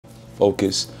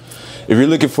focus. If you're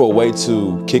looking for a way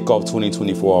to kick off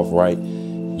 2024 off right,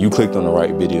 you clicked on the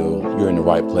right video. You're in the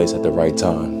right place at the right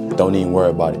time. Don't even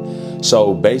worry about it.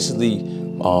 So basically,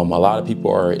 a lot of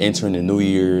people are entering the New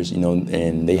Year's,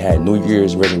 and they had New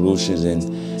Year's resolutions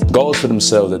and goals for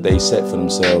themselves that they set for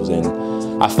themselves. And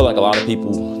I feel like a lot of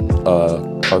people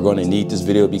are going to need this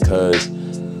video because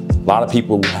a lot of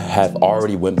people have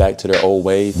already went back to their old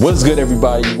ways. What's good,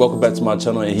 everybody? Welcome back to my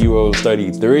channel, Heroes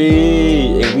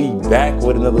 33, and we back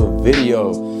with another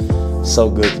video.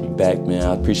 So good to be back, man.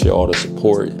 I appreciate all the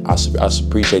support. I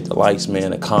appreciate the likes,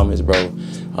 man, the comments, bro.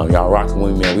 Y'all rocking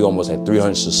with me, man. We almost at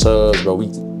 300 subs, bro. We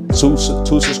two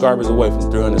subscribers away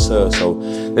from 300 subs. So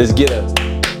let's get it.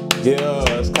 Yeah,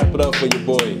 let's clap it up for your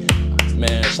boy,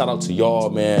 man. Shout out to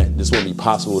y'all, man. This wouldn't be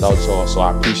possible without y'all, so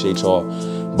I appreciate y'all.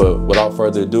 But without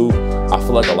further ado, I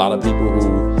feel like a lot of people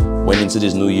who went into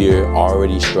this new year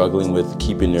already struggling with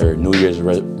keeping their New Year's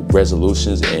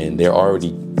resolutions, and they're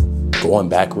already going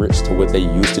backwards to what they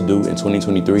used to do in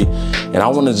 2023. And I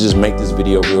want to just make this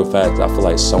video real fast. I feel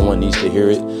like someone needs to hear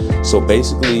it. So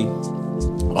basically,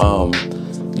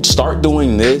 start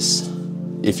doing this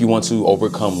if you want to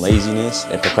overcome laziness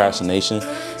and procrastination.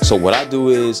 So what I do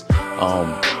is,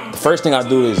 the first thing I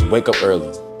do is wake up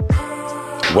early.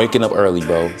 Waking up early,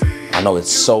 bro. I know it's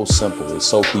so simple, it's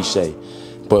so cliche,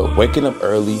 but waking up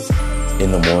early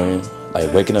in the morning,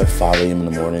 like waking up 5 a.m. in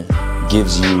the morning,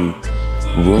 gives you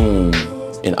room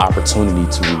and opportunity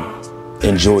to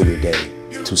enjoy your day,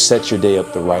 to set your day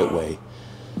up the right way.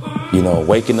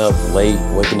 Waking up late,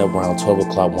 waking up around 12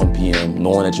 o'clock, 1 p.m.,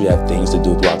 knowing that you have things to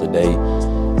do throughout the day,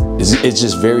 it's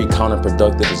just very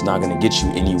counterproductive. It's not gonna get you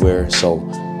anywhere. So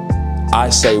I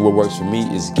say what works for me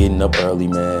is getting up early,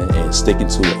 man, and sticking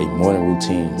to a morning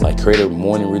routine. Like, create a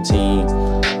morning routine,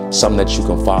 something that you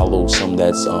can follow, something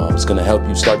that's it's gonna help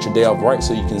you start your day off right,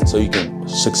 so you can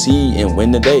succeed and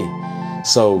win the day.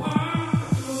 So,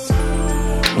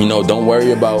 don't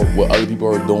worry about what other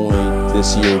people are doing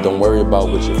this year. Don't worry about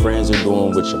what your friends are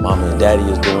doing, what your mama and daddy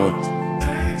is doing.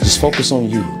 Just focus on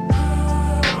you.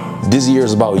 This year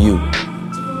is about you.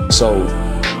 So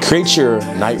create your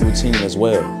night routine as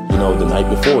well. The night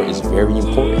before is very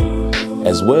important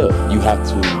as well. You have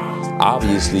to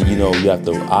obviously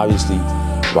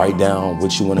write down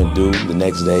what you want to do the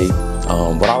next day.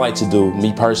 What I like to do,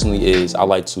 me personally, is I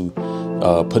like to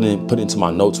put into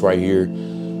my notes right here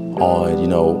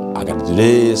on, I gotta do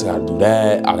this, I gotta do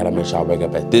that, I gotta make sure I wake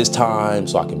up at this time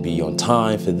so I can be on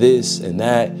time for this and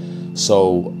that.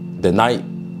 So the night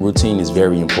routine is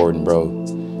very important, bro.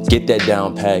 Get that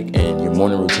down pat and your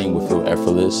morning routine will feel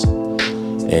effortless.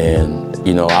 And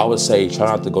I would say try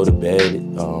not to go to bed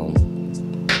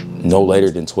no later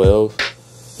than 12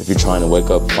 if you're trying to wake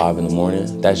up 5 in the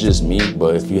morning. That's just me,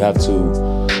 but if you have to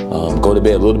go to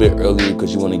bed a little bit earlier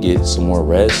because you want to get some more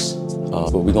rest,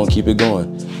 but we're gonna keep it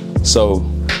going. So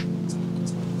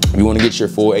you want to get your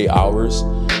full 8 hours.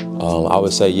 I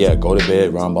would say, yeah, go to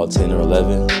bed around about 10 or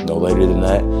 11, no later than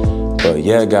that. But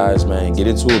yeah, guys, man, get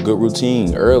into a good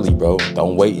routine early, bro.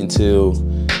 Don't wait until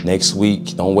next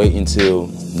week. Don't wait until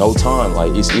no time.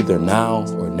 Like, it's either now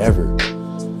or never,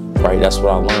 right? That's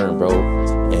what I learned, bro.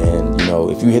 And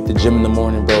if you hit the gym in the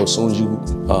morning, bro, as soon as you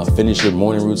finish your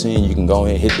morning routine, you can go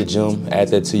ahead and hit the gym, add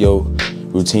that to your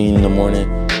routine in the morning,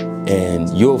 and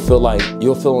you'll feel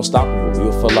unstoppable.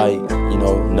 You'll feel like,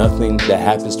 nothing that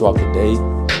happens throughout the day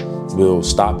will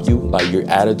stop you. Like, your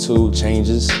attitude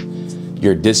changes,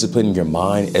 your discipline, your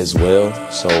mind as well.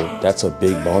 So that's a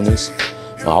big bonus.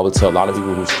 I would tell a lot of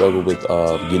people who struggle with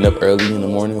getting up early in the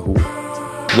morning,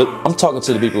 I'm talking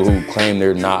to the people who claim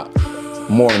they're not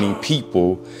morning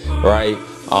people, right?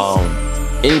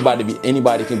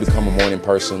 Anybody can become a morning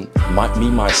person.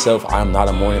 Myself, I'm not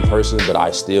a morning person, but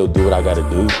I still do what I gotta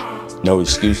do. No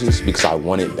excuses, because I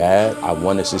want it bad. I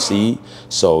want to succeed.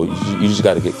 So you just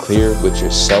gotta get clear with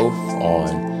yourself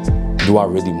on, do I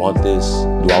really want this?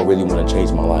 Do I really want to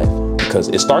change my life? Because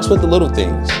it starts with the little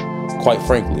things, quite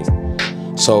frankly.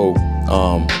 So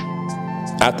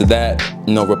after that,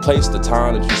 replace the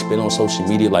time that you spend on social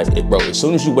media. Like, bro, as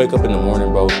soon as you wake up in the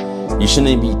morning, bro, you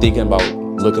shouldn't be thinking about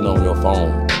looking on your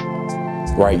phone,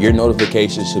 right? Your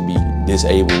notifications should be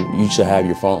disabled. You should have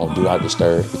your phone on Do Not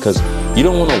Disturb, because you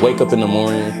don't want to wake up in the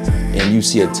morning and you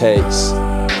see a text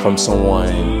from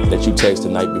someone that you texted the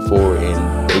night before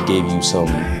and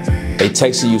they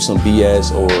texted you some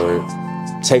BS, or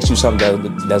text you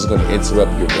something that's going to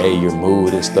interrupt your day, your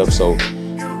mood and stuff. So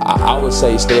I would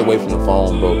say stay away from the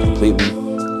phone, bro, completely.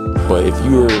 But if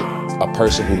you're a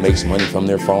person who makes money from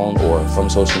their phone or from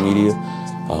social media,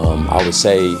 I would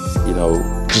say,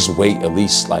 just wait at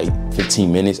least like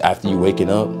 15 minutes after you waking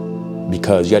up,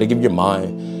 because you got to give your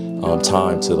mind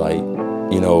time to like,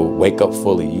 you know, wake up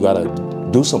fully. You gotta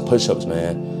do some push-ups,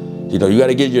 man. You know, you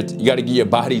gotta give your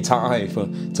body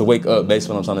time to wake up.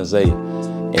 Basically, what I'm trying to say.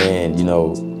 And you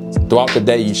know, throughout the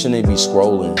day, you shouldn't be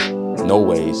scrolling. No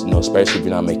ways, you know, especially if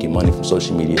you're not making money from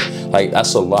social media. Like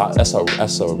that's a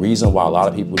reason why a lot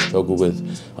of people struggle with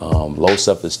low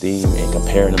self-esteem and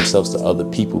comparing themselves to other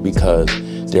people, because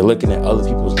they're looking at other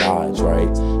people's lives, right?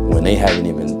 When they haven't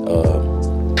even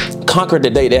conquered the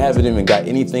day, they haven't even got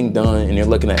anything done, and they're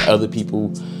looking at other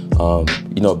people,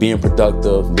 you know, being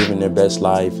productive, living their best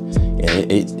life,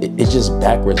 and it's just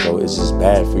backwards, bro. It's just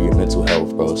bad for your mental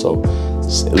health, bro. So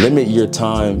limit your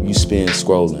time you spend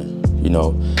scrolling, you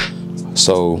know.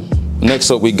 So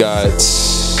next up we got,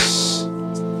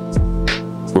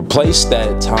 replace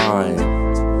that time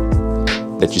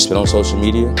that you spend on social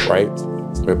media, right?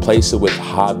 Replace it with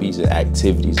hobbies and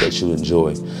activities that you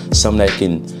enjoy. Something that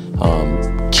can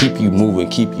keep you moving,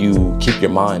 keep your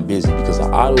mind busy, because the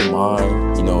idle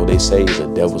mind, you know, they say is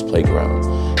a devil's playground.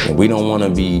 And we don't want to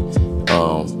be,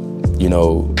 you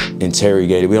know,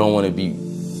 interrogated. We don't want to be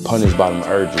punished by them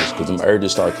urges, because them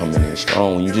urges start coming in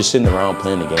strong. When you're just sitting around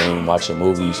playing the game, watching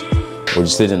movies, or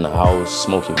just sitting in the house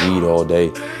smoking weed all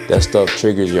day, that stuff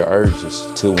triggers your urges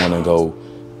to want to go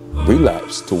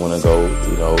relapse, to want to go,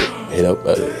 you know,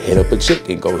 hit up a chick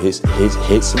and go hit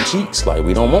some cheeks. Like,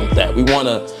 we don't want that. We want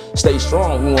to stay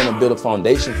strong. We want to build a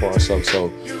foundation for ourselves.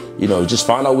 So, you know, just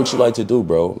find out what you like to do,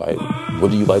 bro. Like, what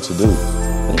do you like to do?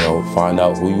 You know, find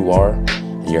out who you are,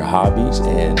 your hobbies,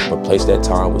 and replace that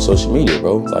time with social media,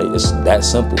 bro. Like, it's that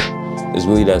simple. It's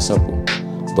really that simple.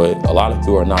 But a lot of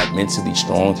people are not mentally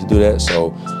strong to do that,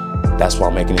 so that's why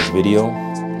I'm making this video.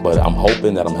 But I'm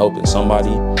hoping that I'm helping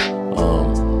somebody.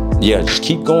 Yeah, just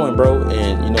keep going, bro.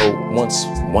 And you know,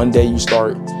 one day you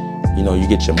start, you know, you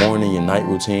get your morning, your night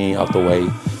routine out the way.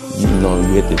 You know,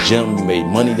 you hit the gym, you made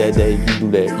money that day, you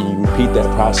do that, and you repeat that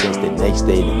process the next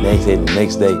day, the next day, the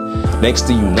next day. Next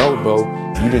thing you know, bro,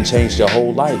 you done changed your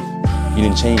whole life. You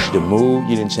didn't change the mood,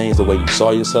 you didn't change the way you saw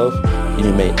yourself, you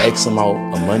didn't make X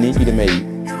amount of money, you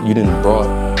didn't brought,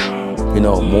 you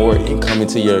know, more income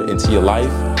into your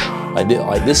life. Like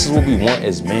this is what we want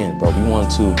as men, bro. We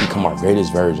want to become our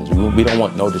greatest versions. We don't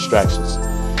want no distractions.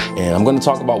 And I'm gonna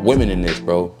talk about women in this,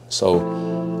 bro. So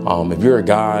if you're a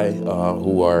guy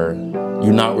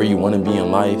you're not where you want to be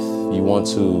in life, you want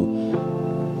to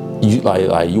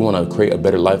create a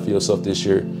better life for yourself this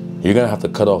year, you're gonna have to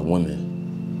cut off women.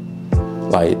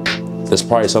 Like, that's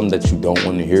probably something that you don't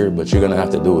want to hear, but you're gonna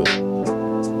have to do it.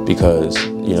 Because,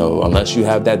 you know, unless you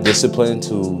have that discipline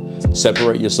to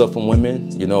separate yourself from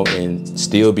women, you know, and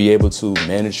still be able to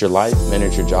manage your life,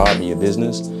 manage your job and your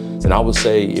business, then I would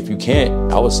say, if you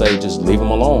can't, I would say just leave them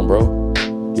alone, bro.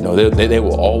 You know, they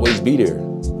will always be there.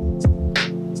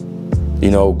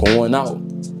 You know, going out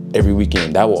every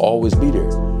weekend, that will always be there.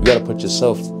 You gotta put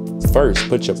yourself first,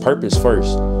 put your purpose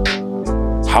first.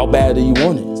 How bad do you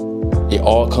want it? It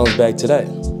all comes back to that.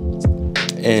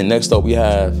 And next up we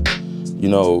have, you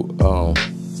know,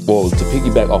 well, to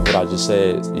piggyback off what I just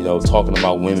said, you know, talking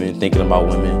about women, thinking about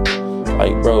women,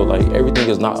 like, bro, like, everything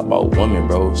is not about women,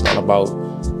 bro. It's not about,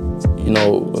 you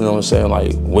know what I'm saying?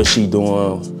 Like, what's she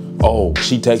doing? Oh,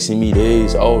 she texting me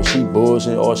this. Oh, she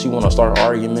bullshit. Oh, she want to start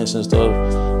arguments and stuff.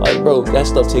 Like, bro, that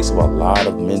stuff takes up a lot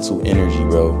of mental energy,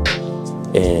 bro.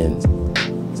 And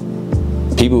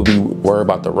people be worried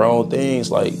about the wrong things.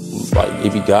 Like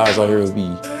it be guys out here who be,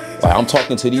 like, I'm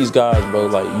talking to these guys, bro.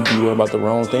 Like, you be worried about the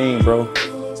wrong thing, bro.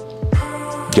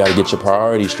 You gotta get your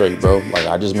priorities straight, bro. Like,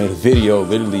 I just made a video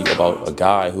literally about a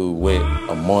guy who went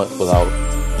a month without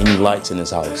any lights in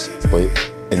his house, but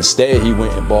instead he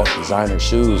went and bought designer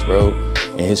shoes, bro.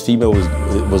 And his female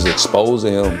was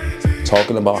exposing him,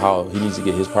 talking about how he needs to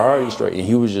get his priorities straight, and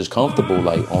he was just comfortable,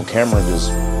 like, on camera, just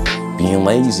being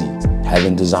lazy,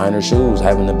 having designer shoes,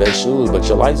 having the best shoes, but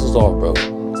your lights is off, bro.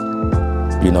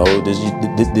 You know,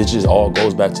 this just all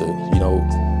goes back to, you know,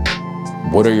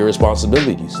 what are your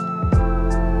responsibilities?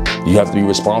 You have to be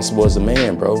responsible as a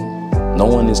man, bro. No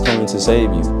one is coming to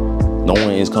save you. No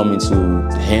one is coming to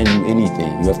hand you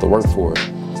anything. You have to work for it.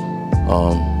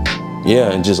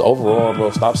 Yeah, and just overall, bro,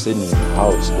 stop sitting in the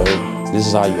house, bro. This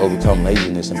is how you overcome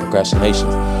laziness and procrastination.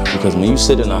 Because when you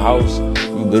sit in the house,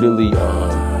 you literally,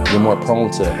 you're more prone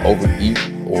to overeat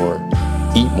or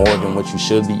eat more than what you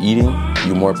should be eating.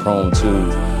 You're more prone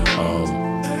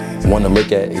to want to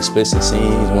look at explicit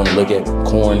scenes, want to look at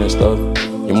porn and stuff.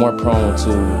 You're more prone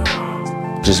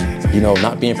to just, you know,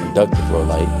 not being productive, bro.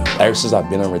 Like, ever since I've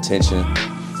been on retention,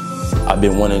 I've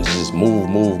been wanting to just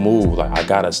move. Like, I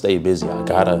gotta stay busy. I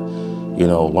gotta, you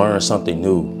know, learn something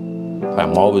new. Like,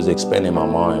 I'm always expanding my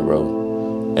mind,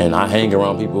 bro. And I hang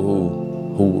around people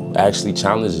who who actually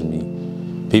challenges me.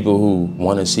 People who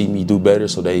want to see me do better,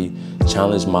 so they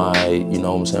challenge my, you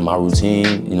know what I'm saying, my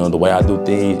routine, you know, the way I do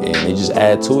things, and they just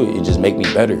add to it and just make me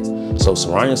better. So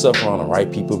surround yourself around the right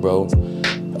people, bro.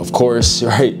 Of course,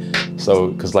 right?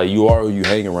 So, cause like you are who you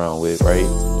hang around with, right?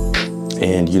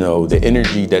 And you know, the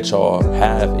energy that y'all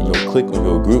have in your clique or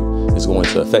your group is going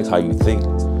to affect how you think.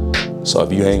 So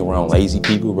if you hang around lazy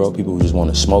people, bro, people who just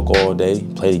want to smoke all day,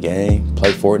 play the game,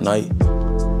 play Fortnite,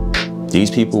 these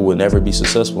people will never be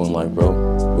successful in life, bro.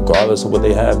 Regardless of what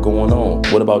they have going on.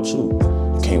 What about you?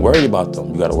 You can't worry about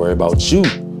them. You gotta worry about you,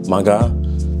 my guy.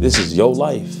 This is your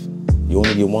life. You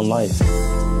only get one life.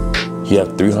 You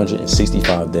have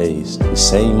 365 days, the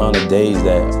same amount of days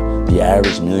that the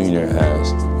average millionaire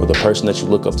has, or the person that you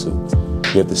look up to.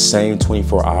 You have the same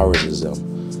 24 hours as them.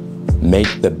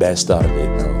 Make the best out of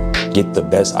it, bro. Get the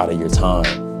best out of your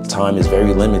time. Time is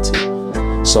very limited.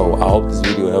 So I hope this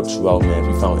video helped you out, man.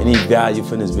 If you found any value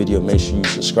from this video, make sure you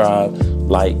subscribe,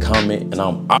 like, comment, and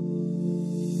I'm out.